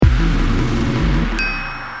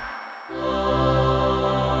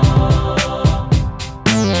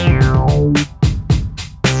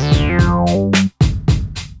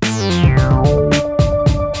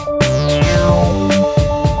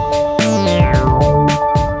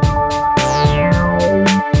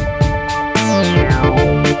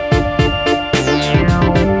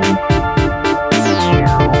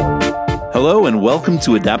welcome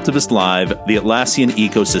to Adaptivist Live, the Atlassian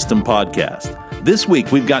Ecosystem Podcast. This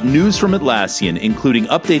week, we've got news from Atlassian, including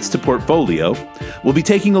updates to Portfolio. We'll be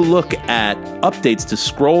taking a look at updates to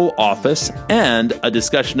Scroll Office and a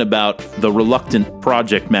discussion about the reluctant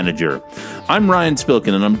project manager. I'm Ryan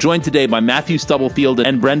Spilkin, and I'm joined today by Matthew Stubblefield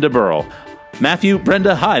and Brenda Burrell. Matthew,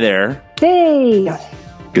 Brenda, hi there. Hey.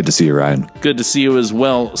 Good to see you, Ryan. Good to see you as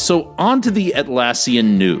well. So on to the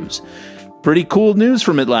Atlassian news. Pretty cool news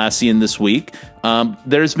from Atlassian this week.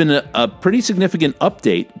 There's been a pretty significant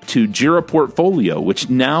update to Jira Portfolio, which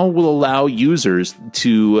now will allow users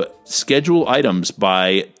to schedule items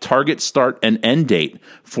by target start and end date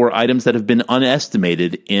for items that have been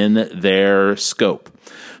unestimated in their scope.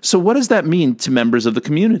 So what does that mean to members of the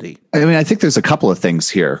community? I think there's a couple of things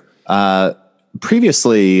here.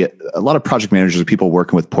 Previously, a lot of project managers or people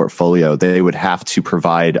working with Portfolio, they would have to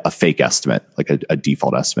provide a fake estimate, like a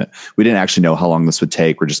default estimate. We didn't actually know how long this would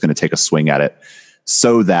take. We're just going to take a swing at it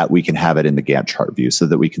so that we can have it in the Gantt chart view, so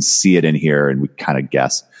that we can see it in here and we kind of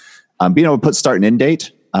guess. Being able to put start and end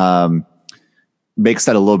date makes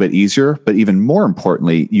that a little bit easier. But even more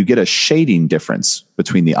importantly, you get a shading difference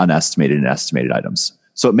between the unestimated and estimated items.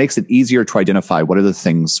 So it makes it easier to identify what are the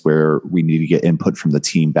things where we need to get input from the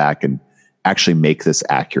team back and actually make this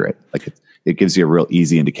accurate. Like it gives you a real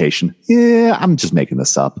easy indication. Yeah, I'm just making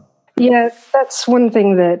this up. Yeah, that's one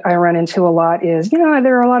thing that I run into a lot is, there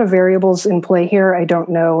are a lot of variables in play here. I don't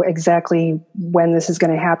know exactly when this is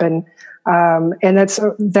going to happen. And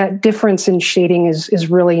that difference in shading is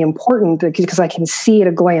really important because I can see at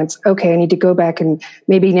a glance, okay, I need to go back and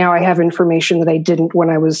maybe now I have information that I didn't when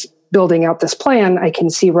I was building out this plan. I can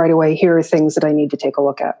see right away, here are things that I need to take a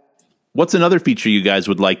look at. What's another feature you guys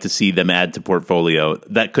would like to see them add to Portfolio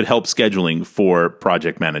that could help scheduling for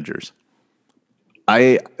project managers?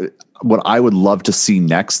 What I would love to see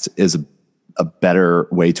next is a better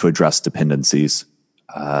way to address dependencies,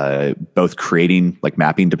 both creating like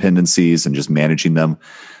mapping dependencies and just managing them.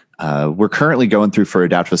 We're currently going through for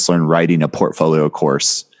Adaptivist Learn writing a Portfolio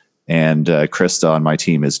course. And Krista on my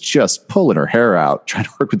team is just pulling her hair out, trying to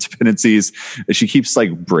work with dependencies. She keeps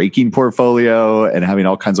like breaking Portfolio and having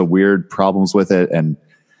all kinds of weird problems with it. And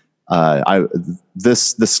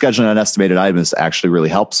this scheduling unestimated items actually really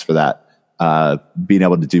helps for that. Being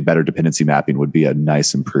able to do better dependency mapping would be a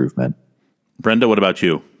nice improvement. Brenda, what about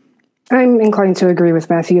you? I'm inclined to agree with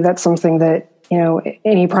Matthew. That's something that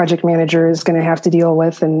any project manager is going to have to deal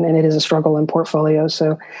with, and it is a struggle in Portfolio.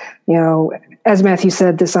 So, as Matthew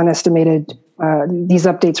said, this unestimated, these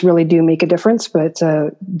updates really do make a difference, but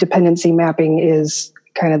dependency mapping is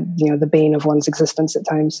kind of, the bane of one's existence at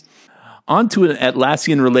times. On to an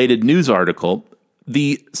Atlassian-related news article.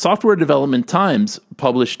 The Software Development Times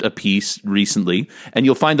published a piece recently, and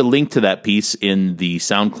you'll find a link to that piece in the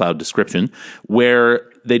SoundCloud description, where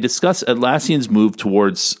they discuss Atlassian's move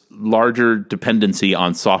towards larger dependency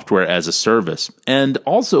on software as a service, and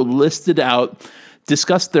also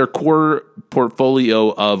discussed their core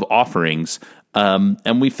portfolio of offerings.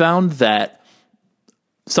 And we found that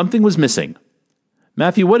something was missing.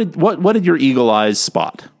 Matthew, what did your eagle eyes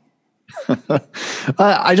spot?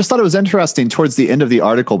 I just thought it was interesting towards the end of the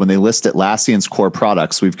article when they list Atlassian's core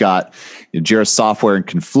products. We've got Jira Software and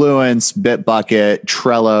Confluence, Bitbucket,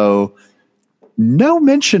 Trello. No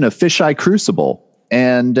mention of Fisheye Crucible.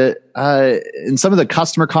 And in some of the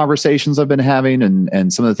customer conversations I've been having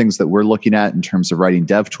and some of the things that we're looking at in terms of writing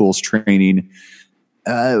dev tools training,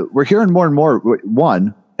 we're hearing more and more.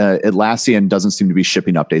 One, Atlassian doesn't seem to be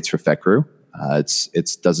shipping updates for FetCrew.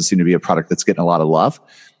 It doesn't seem to be a product that's getting a lot of love.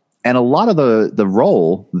 And a lot of the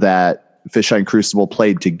role that Fisheye and Crucible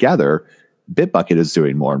played together, Bitbucket is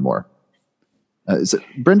doing more and more.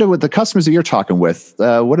 Brenda, with the customers that you're talking with,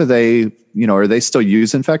 what are they, are they still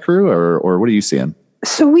using FetCrew or what are you seeing?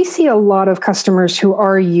 So we see a lot of customers who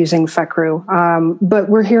are using FetCrew, but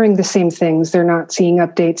we're hearing the same things. They're not seeing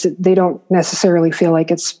updates. They don't necessarily feel like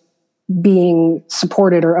it's being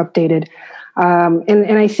supported or updated.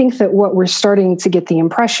 And I think that what we're starting to get the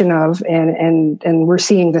impression of, and we're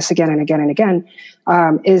seeing this again and again and again,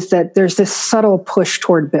 is that there's this subtle push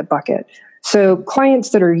toward Bitbucket. So clients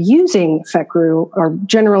that are using FetCrew are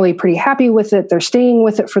generally pretty happy with it. They're staying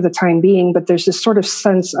with it for the time being, but there's this sort of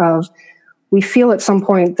sense of, we feel at some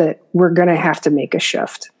point that we're going to have to make a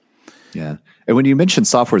shift. Yeah. And when you mentioned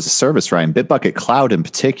software as a service, Ryan, Bitbucket Cloud in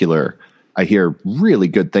particular, I hear really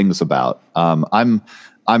good things about. I'm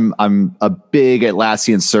a big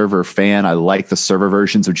Atlassian server fan. I like the server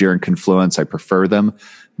versions of Jira and Confluence. I prefer them.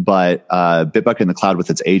 But Bitbucket in the cloud with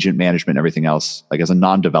its agent management and everything else, like as a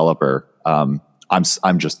non-developer, I'm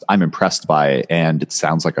impressed by it, and it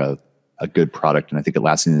sounds like a a good product. And I think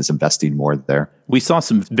Atlassian is investing more there. We saw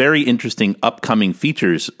some very interesting upcoming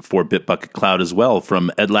features for Bitbucket Cloud as well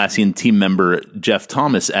from Atlassian team member Jeff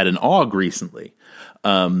Thomas at an AUG recently.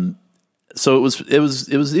 So it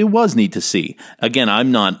was neat to see. Again,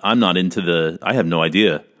 I'm not I have no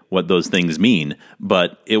idea what those things mean,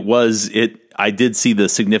 but I did see the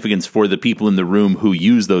significance for the people in the room who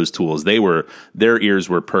use those tools. Their ears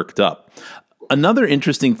were perked up. Another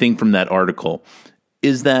interesting thing from that article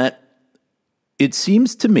is that it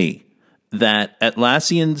seems to me that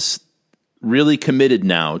Atlassian's really committed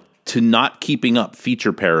now to not keeping up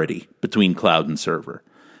feature parity between cloud and server.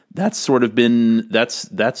 That's sort of been, that's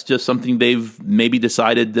just something they've maybe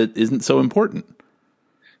decided that isn't so important.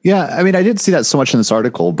 Yeah, I mean, I didn't see that so much in this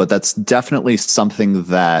article, but that's definitely something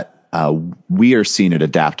that we are seeing at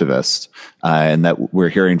Adaptivist, and that we're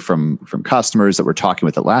hearing from customers, that we're talking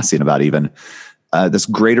with Atlassian about even this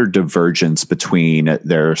greater divergence between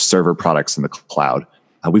their server products and the cloud.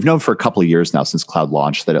 We've known for a couple of years now, since cloud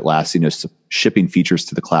launched, that Atlassian is shipping features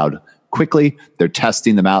to the cloud quickly. They're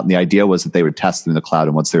testing them out, and the idea was that they would test them in the cloud,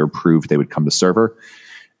 and once they were approved, they would come to server.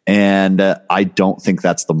 And I don't think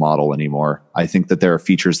that's the model anymore. I think that there are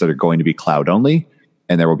features that are going to be cloud only,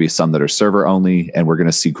 and there will be some that are server only, and we're going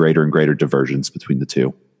to see greater and greater divergence between the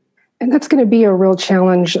two. And that's going to be a real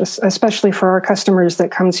challenge, especially for our customers that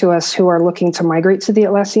come to us who are looking to migrate to the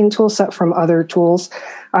Atlassian tool set from other tools.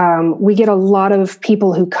 We get a lot of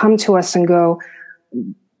people who come to us and go,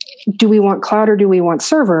 do we want cloud or do we want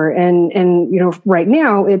server? And right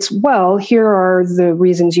now it's, well, here are the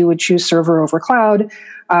reasons you would choose server over cloud.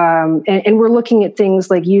 And we're looking at things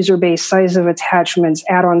like user base, size of attachments,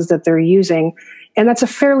 add-ons that they're using. And that's a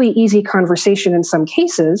fairly easy conversation in some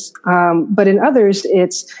cases. But in others,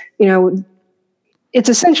 it's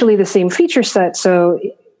essentially the same feature set. So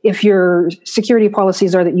if your security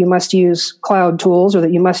policies are that you must use cloud tools or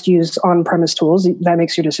that you must use on-premise tools, that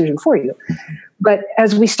makes your decision for you. But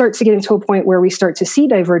as we start to get into a point where we start to see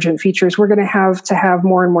divergent features, we're going to have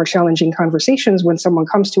more and more challenging conversations when someone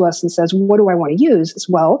comes to us and says, what do I want to use? As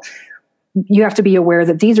well, you have to be aware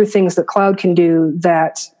that these are things that cloud can do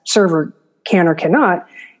that server can or cannot.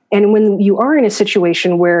 And when you are in a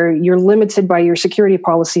situation where you're limited by your security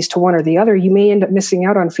policies to one or the other, you may end up missing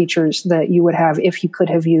out on features that you would have if you could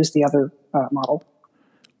have used the other model.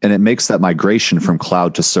 And it makes that migration from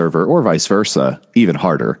cloud to server or vice versa even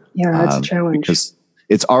harder. Yeah, that's a challenge. Because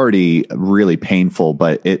it's already really painful,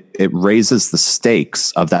 but it raises the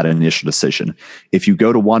stakes of that initial decision. If you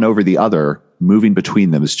go to one over the other, moving between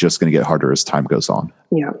them is just going to get harder as time goes on.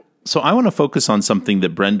 Yeah. So I want to focus on something that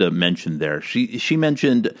Brenda mentioned there. She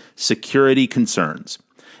mentioned security concerns.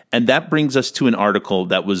 And that brings us to an article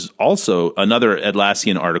that was also another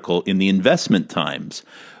Atlassian article in the Investment Times.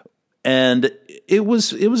 And it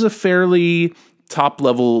was a fairly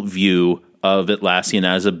top-level view of Atlassian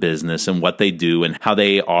as a business and what they do and how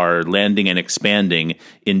they are landing and expanding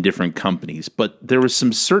in different companies. But there was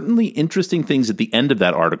some certainly interesting things at the end of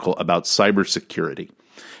that article about cybersecurity.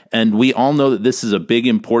 And we all know that this is a big,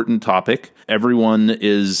 important topic. Everyone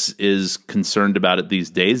is concerned about it these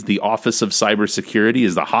days. The Office of Cybersecurity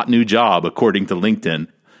is the hot new job, according to LinkedIn.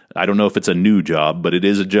 I don't know if it's a new job, but it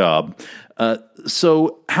is a job.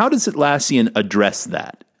 So how does Atlassian address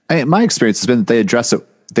that? My experience has been that they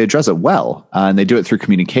address it well, and they do it through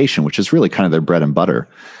communication, which is really kind of their bread and butter.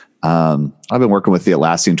 I've been working with the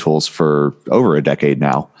Atlassian tools for over a decade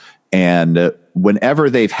now. And whenever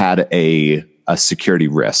they've had a security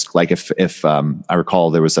risk, like if I recall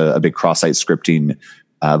there was a big cross-site scripting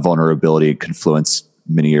vulnerability at Confluence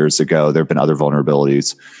many years ago, there have been other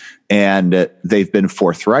vulnerabilities. And they've been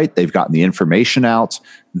forthright. They've gotten the information out.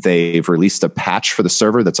 They've released a patch for the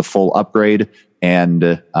server that's a full upgrade.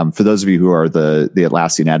 And for those of you who are the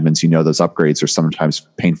Atlassian admins, you know those upgrades are sometimes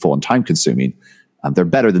painful and time consuming. They're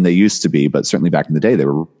better than they used to be, but certainly back in the day, they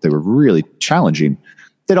were really challenging.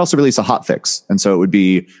 They'd also release a hotfix. And so it would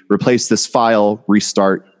be replace this file,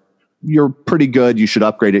 restart. You're pretty good. You should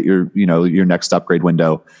upgrade it your next upgrade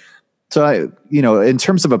window. So in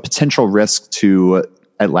terms of a potential risk to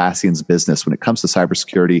Atlassian's business when it comes to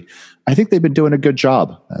cybersecurity, I think they've been doing a good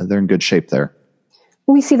job. They're in good shape there.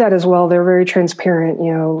 We see that as well. They're very transparent.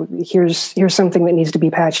 Here's something that needs to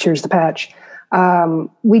be patched. Here's the patch.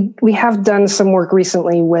 We have done some work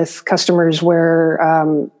recently with customers where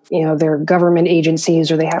they're government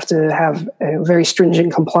agencies or they have to have a very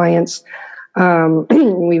stringent compliance.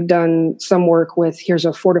 We've done some work with, here's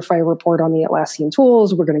a Fortify report on the Atlassian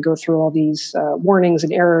tools. We're going to go through all these warnings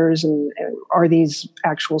and errors and are these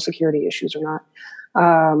actual security issues or not.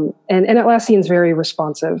 And Atlassian's very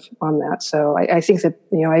responsive on that. So I think that,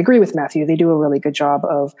 I agree with Matthew. They do a really good job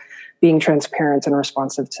of being transparent and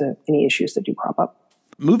responsive to any issues that do crop up.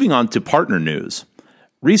 Moving on to partner news.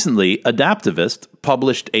 Recently, Adaptivist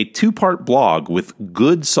published a 2-part blog with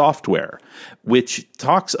Good Software, which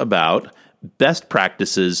talks about best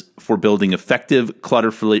practices for building effective,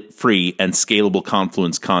 clutter-free, and scalable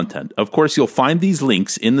Confluence content. Of course, you'll find these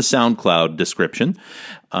links in the SoundCloud description.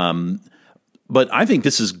 But I think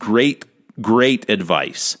this is great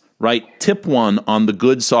advice, right? Tip 1 on the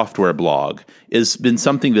Good Software blog has been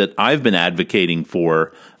something that I've been advocating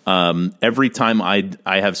for every time I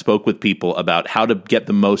have spoke with people about how to get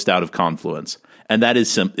the most out of Confluence. And that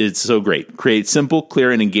is it's so great. Create simple,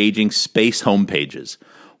 clear, and engaging space homepages.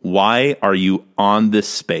 Why are you on this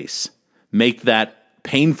space? Make that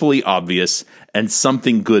painfully obvious, and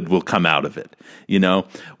something good will come out of it.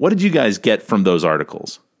 What did you guys get from those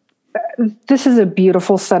articles? This is a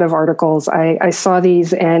beautiful set of articles. I saw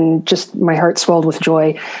these and just my heart swelled with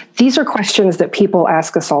joy. These are questions that people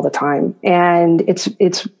ask us all the time. And it's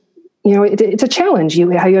a challenge. You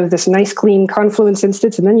have this nice, clean Confluence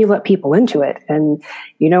instance, and then you let people into it. And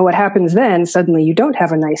what happens then? Suddenly you don't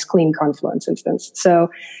have a nice, clean Confluence instance. So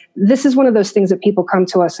this is one of those things that people come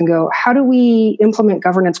to us and go, how do we implement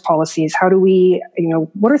governance policies? How do we,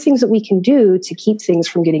 what are things that we can do to keep things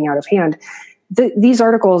from getting out of hand? These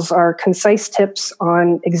articles are concise tips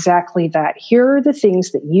on exactly that. Here are the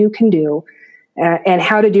things that you can do and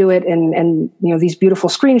how to do it. And these beautiful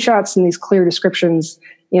screenshots and these clear descriptions,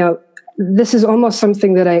 this is almost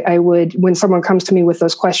something that I would, when someone comes to me with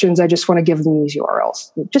those questions, I just want to give them these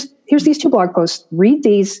URLs. Just here's these 2 blog posts. Read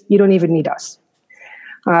these. You don't even need us.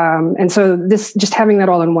 And so just having that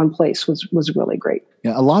all in one place was really great.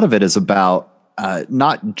 Yeah, a lot of it is about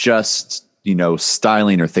not just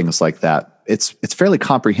styling or things like that. It's fairly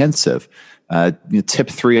comprehensive. Tip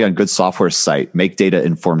 3 on Good Software site: make data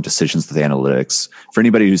informed decisions with analytics. For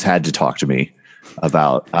anybody who's had to talk to me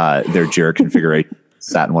about their Jira configuration,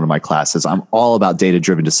 sat in one of my classes, I'm all about data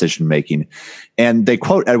driven decision making. And they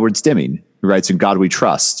quote Edwards Deming, who writes, "In God we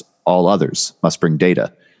trust, all others must bring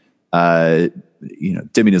data."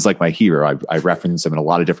 Deming is like my hero. I reference him in a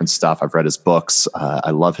lot of different stuff. I've read his books. I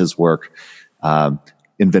love his work.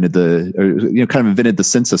 Invented the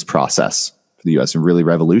census process for the U.S. and really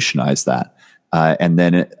revolutionized that. And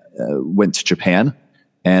then it went to Japan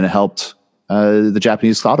and helped the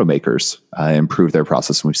Japanese automakers improve their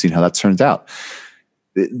process. And we've seen how that turns out.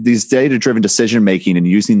 These data-driven decision-making and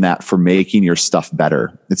using that for making your stuff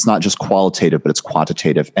better. It's not just qualitative, but it's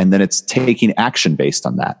quantitative. And then it's taking action based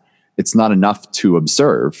on that. It's not enough to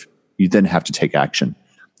observe. You then have to take action.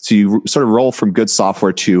 So you sort of roll from Good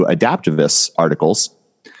Software to Adaptivist articles.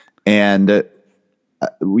 And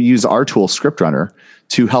we use our tool, ScriptRunner,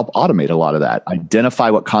 to help automate a lot of that. Identify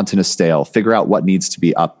what content is stale, figure out what needs to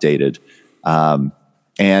be updated, and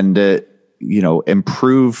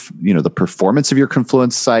improve the performance of your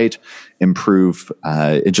Confluence site, improve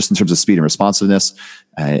just in terms of speed and responsiveness,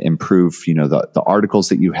 improve the articles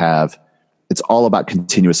that you have. It's all about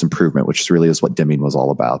continuous improvement, which really is what Deming was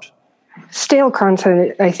all about. Stale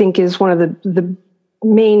content, I think, is one of the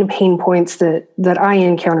main pain points that I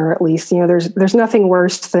encounter, at least. There's nothing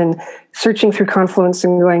worse than searching through Confluence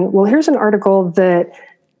and going, well, here's an article that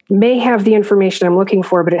may have the information I'm looking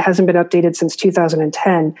for, but it hasn't been updated since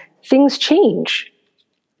 2010. Things change.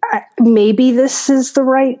 Maybe this is the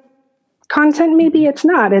right content, maybe it's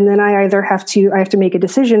not. And then I have to make a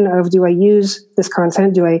decision of, do I use this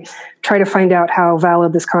content? Do I try to find out how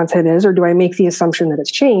valid this content is? Or do I make the assumption that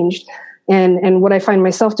it's changed? And what I find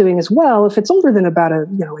myself doing as well, if it's older than about a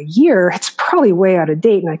year, it's probably way out of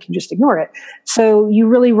date and I can just ignore it. So you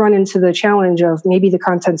really run into the challenge of maybe the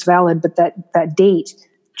content's valid, but that date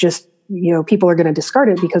just, people are going to discard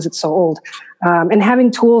it because it's so old. And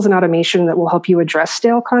having tools and automation that will help you address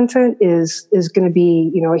stale content is going to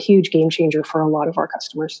be, a huge game changer for a lot of our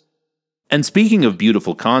customers. And speaking of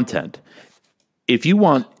beautiful content, if you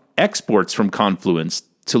want exports from Confluence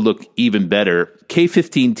to look even better,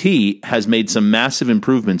 K15t has made some massive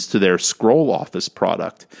improvements to their Scroll Office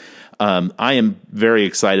product. I am very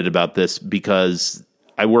excited about this because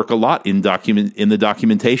I work a lot in the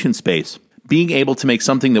documentation space. Being able to make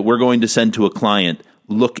something that we're going to send to a client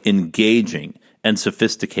look engaging and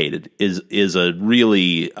sophisticated is a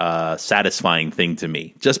really satisfying thing to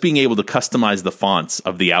me. Just being able to customize the fonts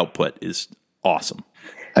of the output is awesome.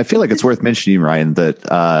 I feel like it's worth mentioning, Ryan, that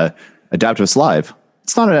Adaptivist Live,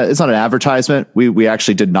 it's not an advertisement. We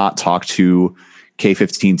actually did not talk to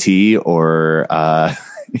K15t or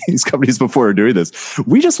these companies before doing this.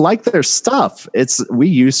 We just like their stuff. We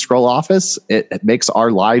use Scroll Office. It makes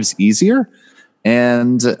our lives easier.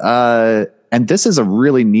 And this is a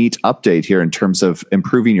really neat update here in terms of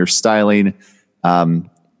improving your styling, and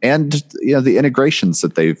the integrations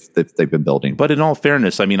that they've been building. But in all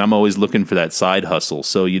fairness, I mean, I'm always looking for that side hustle.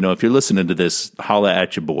 So if you're listening to this, holla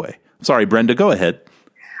at your boy. Sorry, Brenda, go ahead.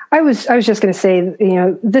 I was just going to say,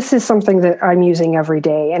 this is something that I'm using every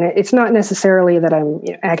day, and it's not necessarily that I'm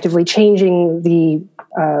actively changing the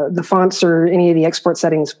fonts or any of the export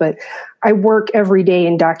settings, but I work every day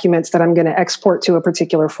in documents that I'm going to export to a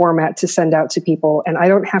particular format to send out to people, and I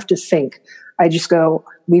don't have to think. I just go,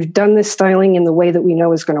 we've done this styling in the way that we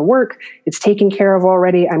know is going to work. It's taken care of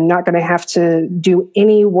already. I'm not going to have to do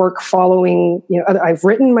any work following, I've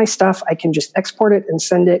written my stuff. I can just export it and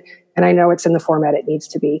send it, and I know it's in the format it needs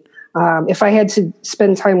to be. If I had to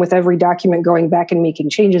spend time with every document going back and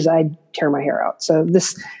making changes, I'd tear my hair out. So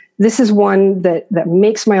this is one that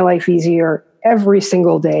makes my life easier every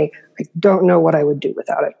single day. I don't know what I would do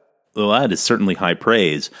without it. Well, that is certainly high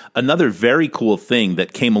praise. Another very cool thing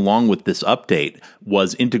that came along with this update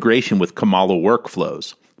was integration with Kamala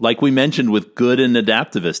workflows. Like we mentioned with Good and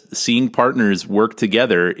Adaptivist, seeing partners work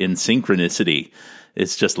together in synchronicity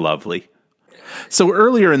is just lovely. So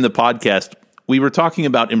earlier in the podcast, we were talking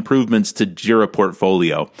about improvements to Jira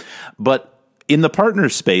Portfolio, but in the partner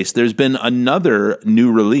space, there's been another new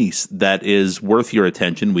release that is worth your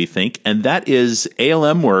attention, we think, and that is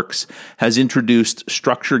ALM Works has introduced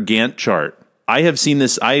Structure Gantt chart. I have seen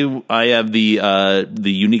this. I have the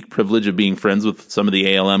unique privilege of being friends with some of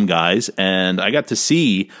the ALM guys, and I got to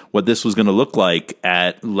see what this was going to look like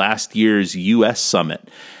at last year's US Summit,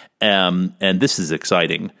 and this is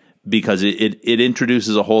exciting because it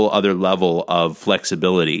introduces a whole other level of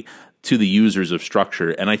flexibility to the users of Structure.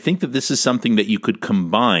 And I think that this is something that you could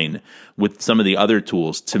combine with some of the other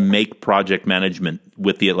tools to make project management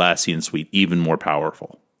with the Atlassian suite even more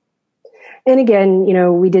powerful. And again,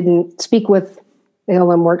 we didn't speak with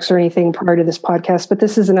ALM Works or anything prior to this podcast, but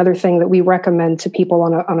this is another thing that we recommend to people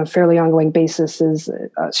on a fairly ongoing basis is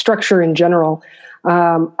Structure in general.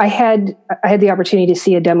 I had the opportunity to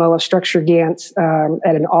see a demo of Structure Gantt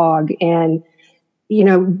at an AUG, and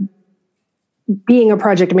being a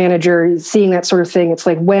project manager, seeing that sort of thing, it's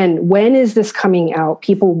like, when is this coming out?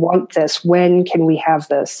 People want this. When can we have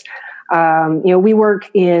this? We work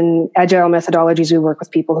in agile methodologies. We work with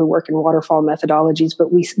people who work in waterfall methodologies,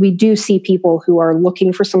 but we do see people who are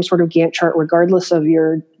looking for some sort of Gantt chart, regardless of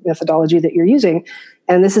your methodology that you're using.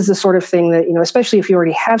 And this is the sort of thing that, especially if you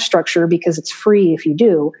already have Structure, because it's free if you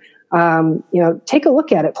do, take a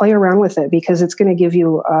look at it, play around with it, because it's going to give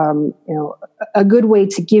you, a good way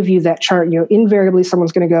to give you that chart. Invariably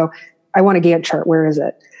someone's going to go, I want a Gantt chart. Where is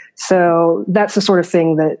it? So that's the sort of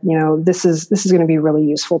thing that, this is going to be really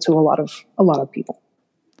useful to a lot of people.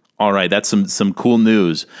 All right, that's some cool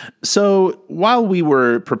news. So while we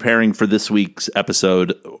were preparing for this week's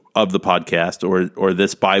episode of the podcast, or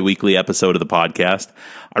this bi-weekly episode of the podcast,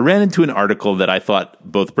 I ran into an article that I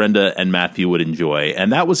thought both Brenda and Matthew would enjoy,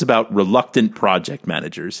 and that was about reluctant project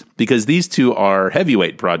managers, because these two are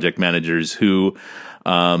heavyweight project managers who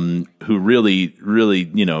really,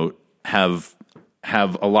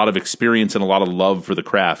 have a lot of experience and a lot of love for the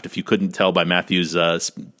craft, if you couldn't tell by Matthew's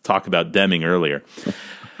talk about Deming earlier.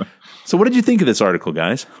 So what did you think of this article,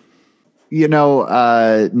 guys?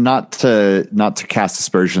 Not to cast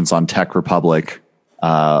aspersions on Tech Republic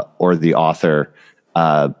or the author,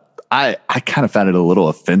 I kind of found it a little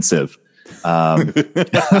offensive.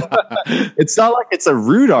 It's not like it's a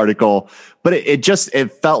rude article, but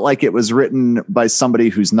it felt like it was written by somebody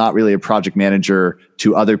who's not really a project manager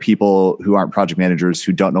to other people who aren't project managers,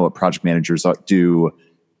 who don't know what project managers do.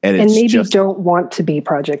 And maybe don't want to be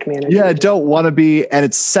project managers. Yeah, don't want to be. And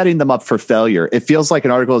it's setting them up for failure. It feels like an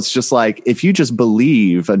article. It's just like, if you just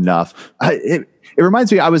believe enough. It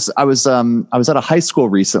reminds me, I was at a high school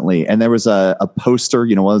recently, and there was a poster,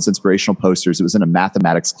 one of those inspirational posters. It was in a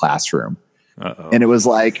mathematics classroom. Uh-oh. And it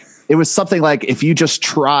was something like, if you just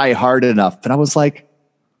try hard enough. And I was like,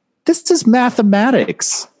 this is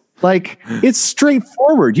mathematics. Like, it's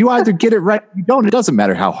straightforward. You either get it right or you don't. It doesn't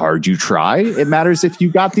matter how hard you try. It matters if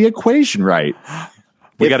you got the equation right.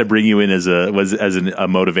 We got to bring you in as a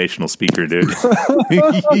motivational speaker, dude.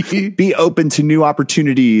 Be open to new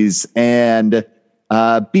opportunities and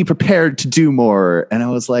be prepared to do more. And I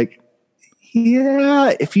was like,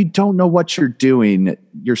 yeah, if you don't know what you're doing,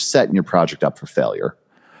 you're setting your project up for failure.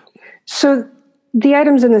 So the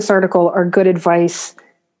items in this article are good advice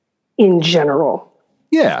in general.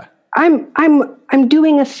 Yeah. I'm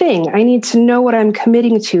doing a thing. I need to know what I'm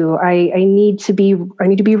committing to. I need to be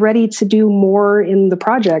ready to do more in the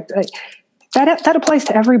project. That applies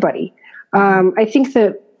to everybody. I think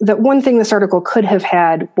that that one thing this article could have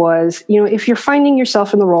had was, if you're finding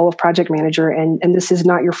yourself in the role of project manager and this is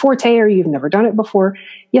not your forte or you've never done it before,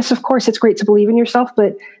 yes, of course, it's great to believe in yourself,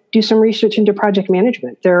 but do some research into project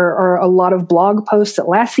management. There are a lot of blog posts.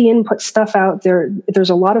 Atlassian puts stuff out there. There's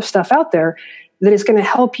a lot of stuff out there that is going to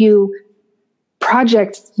help you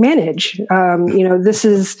project manage. This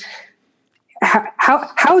is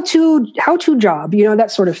how to job,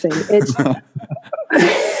 that sort of thing. It's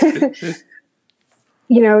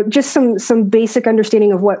just some basic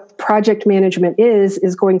understanding of what project management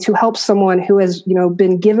is going to help someone who has,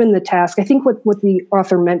 been given the task. I think what the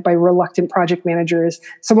author meant by reluctant project manager is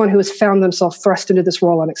someone who has found themselves thrust into this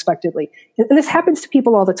role unexpectedly. And this happens to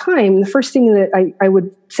people all the time. The first thing that I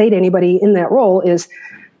would say to anybody in that role is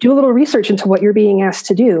do a little research into what you're being asked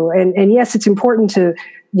to do. And yes, it's important to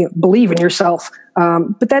believe in yourself.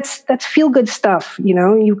 But that's feel good stuff.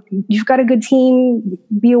 You've got a good team,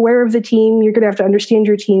 be aware of the team. You're going to have to understand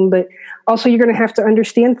your team, but also you're going to have to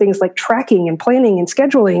understand things like tracking and planning and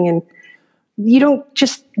scheduling. And you don't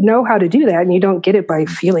just know how to do that, and you don't get it by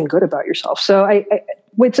feeling good about yourself. So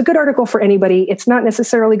it's a good article for anybody. It's not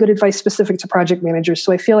necessarily good advice specific to project managers.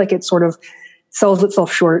 So I feel like it sort of sells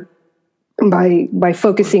itself short by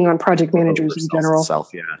focusing on project managers in general.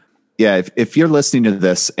 Yeah, if you're listening to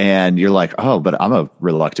this and you're like, oh, but I'm a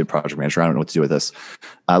reluctant project manager, I don't know what to do with this.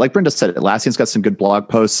 Like Brenda said, Atlassian's got some good blog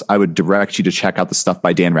posts. I would direct you to check out the stuff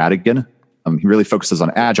by Dan Radigan. He really focuses on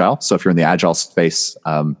Agile. So if you're in the Agile space,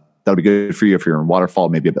 that'll be good for you. If you're in Waterfall,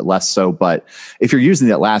 maybe a bit less so. But if you're using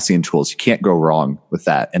the Atlassian tools, you can't go wrong with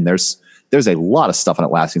that. And there's a lot of stuff on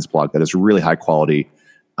Atlassian's blog that is really high quality,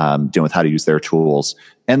 dealing with how to use their tools.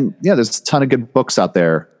 And yeah, there's a ton of good books out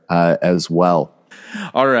there as well.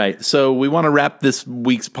 All right. So we want to wrap this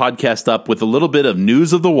week's podcast up with a little bit of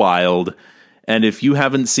news of the wild. And if you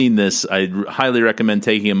haven't seen this, I highly recommend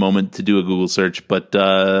taking a moment to do a Google search. But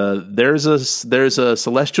there's a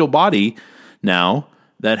celestial body now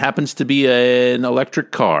that happens to be an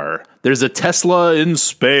electric car. There's a Tesla in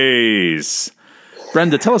space.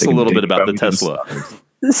 Brenda, tell us a little bit about the Tesla.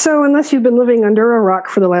 So unless you've been living under a rock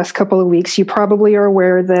for the last couple of weeks, you probably are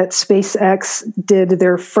aware that SpaceX did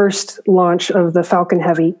their first launch of the Falcon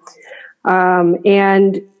Heavy.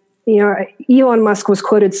 And Elon Musk was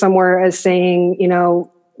quoted somewhere as saying,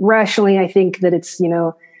 rationally, I think that it's,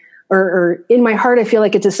 or in my heart, I feel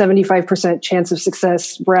like it's a 75% chance of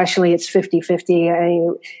success. Rationally, it's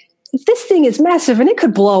 50-50. This thing is massive and it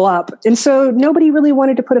could blow up. And so nobody really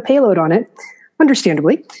wanted to put a payload on it,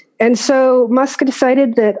 understandably. And so Musk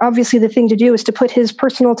decided that obviously the thing to do is to put his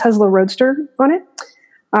personal Tesla Roadster on it.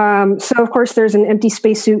 So of course there's an empty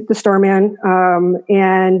spacesuit, the Starman,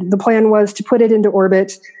 and the plan was to put it into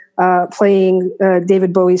orbit, playing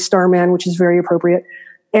David Bowie's Starman, which is very appropriate,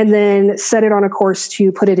 and then set it on a course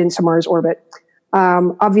to put it into Mars orbit.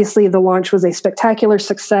 Obviously the launch was a spectacular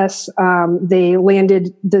success. They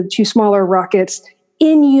landed the two smaller rockets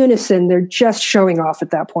in unison. They're just showing off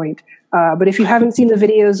at that point. But if you haven't seen the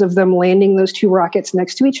videos of them landing those two rockets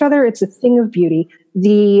next to each other, it's a thing of beauty.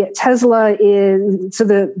 The Tesla is, so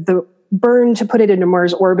the burn to put it into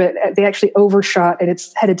Mars orbit, they actually overshot and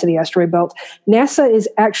it's headed to the asteroid belt. NASA is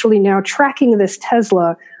actually now tracking this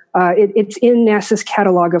Tesla. It's in NASA's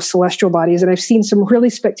catalog of celestial bodies. And I've seen some really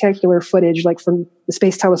spectacular footage, like from the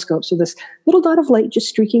Space Telescope. So this little dot of light just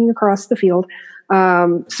streaking across the field.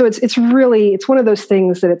 So it's one of those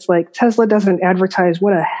things that it's like Tesla doesn't advertise.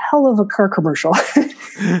 What a hell of a car commercial.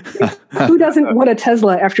 Who doesn't want a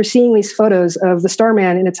Tesla after seeing these photos of the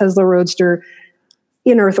Starman in a Tesla Roadster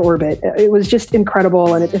in Earth orbit? It was just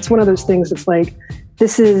incredible. And it's one of those things that's like,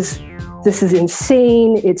 this is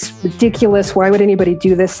insane. It's ridiculous. Why would anybody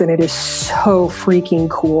do this? And it is so freaking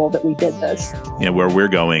cool that we did this. Yeah, where we're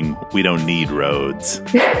going, we don't need roads.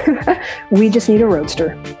 We just need a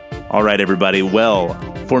Roadster. All right, everybody. Well,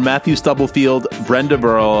 for Matthew Stubblefield, Brenda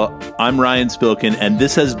Burrell, I'm Ryan Spilkin, and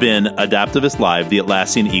this has been Adaptivist Live, the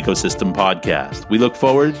Atlassian Ecosystem Podcast. We look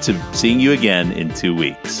forward to seeing you again in 2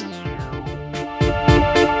 weeks.